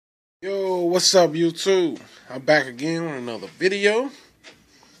Yo, what's up YouTube? I'm back again with another video.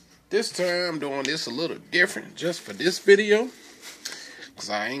 This time I'm doing this a little different just for this video, because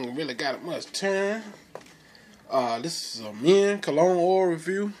I ain't really got much time. This is a men cologne oil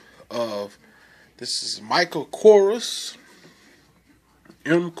review of, this is Michael Kors,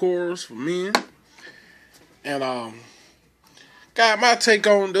 M Kors for men. And got my take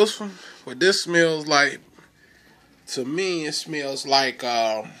on this one. What this smells like, to me it smells like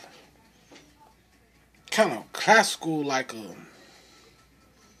kind of classical, like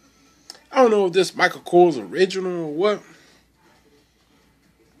I don't know if this Michael Kors original or what,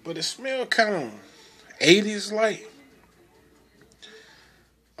 but it smells kind of 80s like.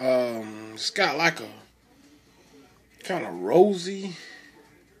 It's got like a kind of rosy,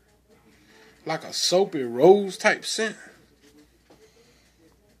 like a soapy rose type scent.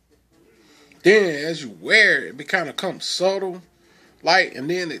 Then as you wear it, it kind of comes subtle, light, and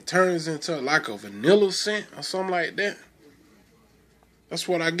then it turns into like a vanilla scent or something like that. That's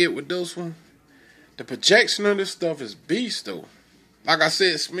what I get with this one. The projection of this stuff is beast though. Like I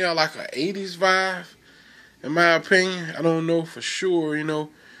said, it smells like an 80s vibe, in my opinion. I don't know for sure,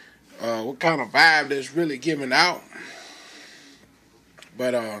 what kind of vibe that's really giving out.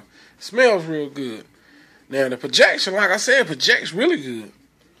 But it smells real good. Now the projection, like I said, projects really good.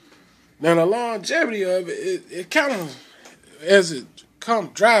 Now the longevity of it kind of, as it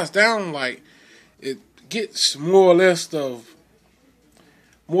dries down, like it gets more or less of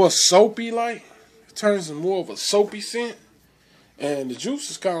more soapy, like it turns into more of a soapy scent, and the juice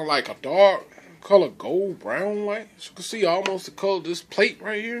is kind of like a dark color, gold brown, like as you can see almost the color of this plate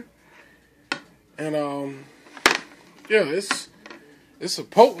right here. And yeah, it's a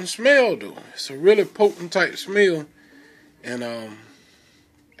potent smell though. It's a really potent type smell. And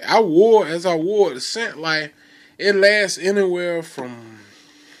I wore the scent, like it lasts anywhere from,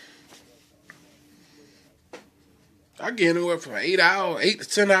 I get anywhere from 8 to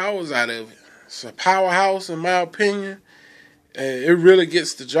 10 hours out of it. It's a powerhouse in my opinion, and it really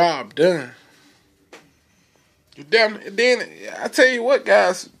gets the job done. Then I tell you what,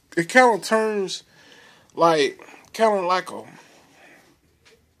 guys, it kind of turns like a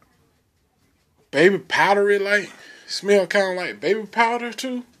baby powdery, like smell kind of like baby powder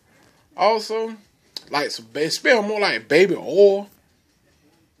too. Also, like it smells more like baby oil.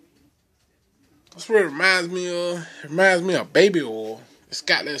 That's what it reminds me of. It reminds me of baby oil. It's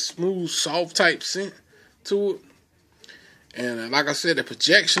got that smooth, soft type scent to it. And like I said, the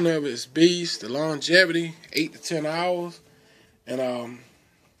projection of it is beast. The longevity, 8 to 10 hours. And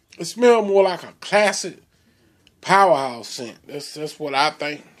it smells more like a classic powerhouse scent. That's what I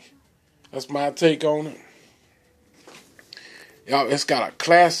think. That's my take on it. Y'all, it's got a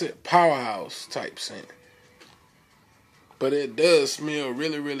classic powerhouse type scent. But it does smell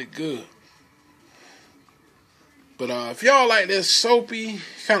really, really good. But if y'all like this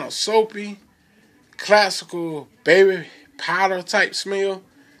kind of soapy, classical baby powder type smell,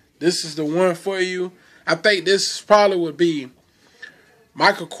 this is the one for you. I think this probably would be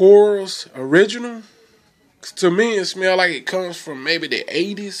Michael Kors original. To me, it smells like it comes from maybe the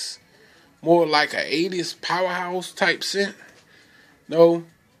 80s. More like an 80s powerhouse type scent. No,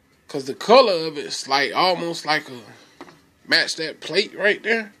 because the color of it's like almost like match that plate right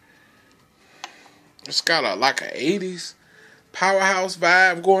there. It's got like an 80s powerhouse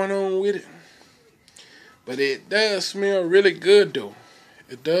vibe going on with it. But it does smell really good though.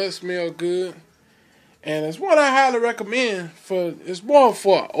 It does smell good. And it's one I highly recommend for, it's more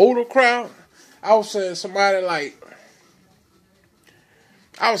for an older crowd. I would say somebody like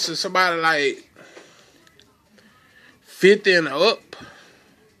 50 and up.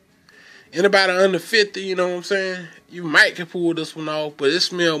 Anybody under 50, you know what I'm saying? You might can pull this one off, but it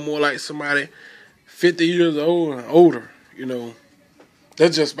smells more like somebody 50 years old and older,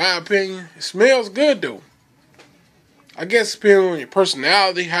 That's just my opinion. It smells good though. I guess depending on your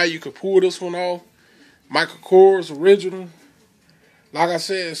personality, how you could pull this one off. Michael Kors original. Like I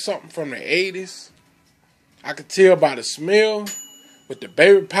said, it's something from the 80s. I could tell by the smell, with the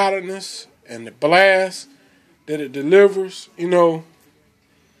baby powderness and the blast that it delivers,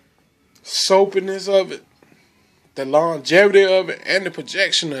 soapiness of it, the longevity of it, and the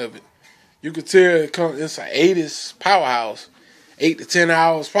projection of it. You could tell it's an 80s powerhouse. 8 to 10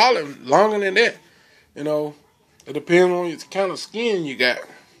 hours, probably longer than that. It depends on the kind of skin you got.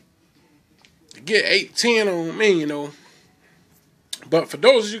 To get 8, 10 on me, But for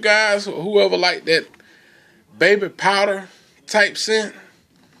those of you guys, or whoever like that baby powder type scent,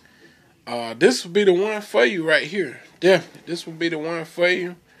 this would be the one for you right here. Definitely, this would be the one for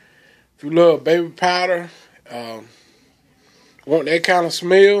you. If you love baby powder, want that kind of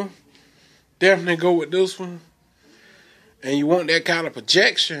smell, definitely go with this one. And you want that kind of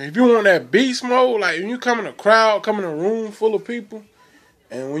projection. If you want that beast mode, like when you come in a crowd, come in a room full of people,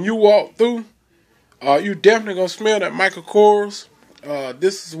 and when you walk through, you definitely gonna smell that Michael Kors.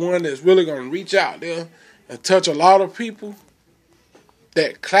 This is one that's really gonna reach out there and touch a lot of people.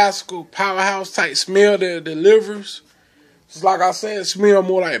 That classical powerhouse type smell that it delivers. Just like I said, it smells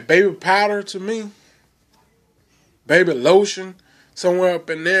more like baby powder to me. Baby lotion, somewhere up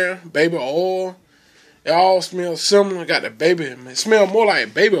in there. Baby oil. It all smells similar. Got the baby. It smells more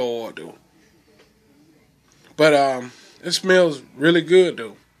like baby oil, though. But it smells really good,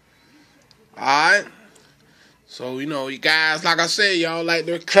 though. Alright. So, you know, you guys, like I said, y'all like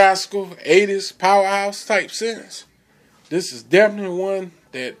the classical 80s powerhouse type scents. This is definitely one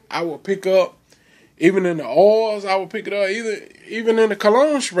that I will pick up. Even in the oils, I will pick it up. Even in the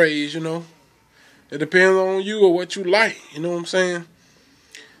cologne sprays, you know. It depends on you or what you like. You know what I'm saying?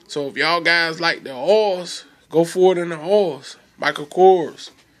 So if y'all guys like the oils, go for it in the oils. Michael Kors.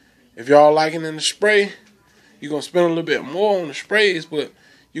 If y'all like it in the spray, you're going to spend a little bit more on the sprays, but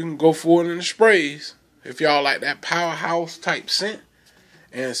you can go for it in the sprays. If y'all like that powerhouse type scent.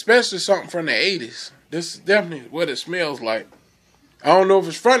 And especially something from the 80s. This is definitely what it smells like. I don't know if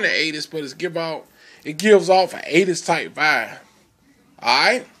it's from the 80s, but it gives off an 80s type vibe.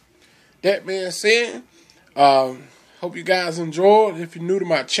 Alright? That being said, hope you guys enjoyed. If you're new to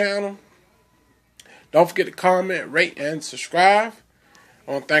my channel, don't forget to comment, rate, and subscribe.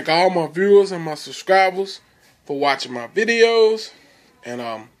 I want to thank all my viewers and my subscribers for watching my videos. And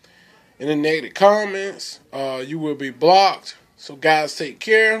in the negative comments, you will be blocked. So guys, take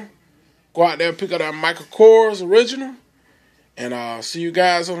care. Go out there and pick up that Michael Kors original. And I'll see you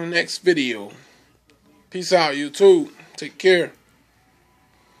guys on the next video. Peace out, YouTube. Take care.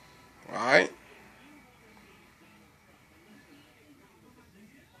 Alright.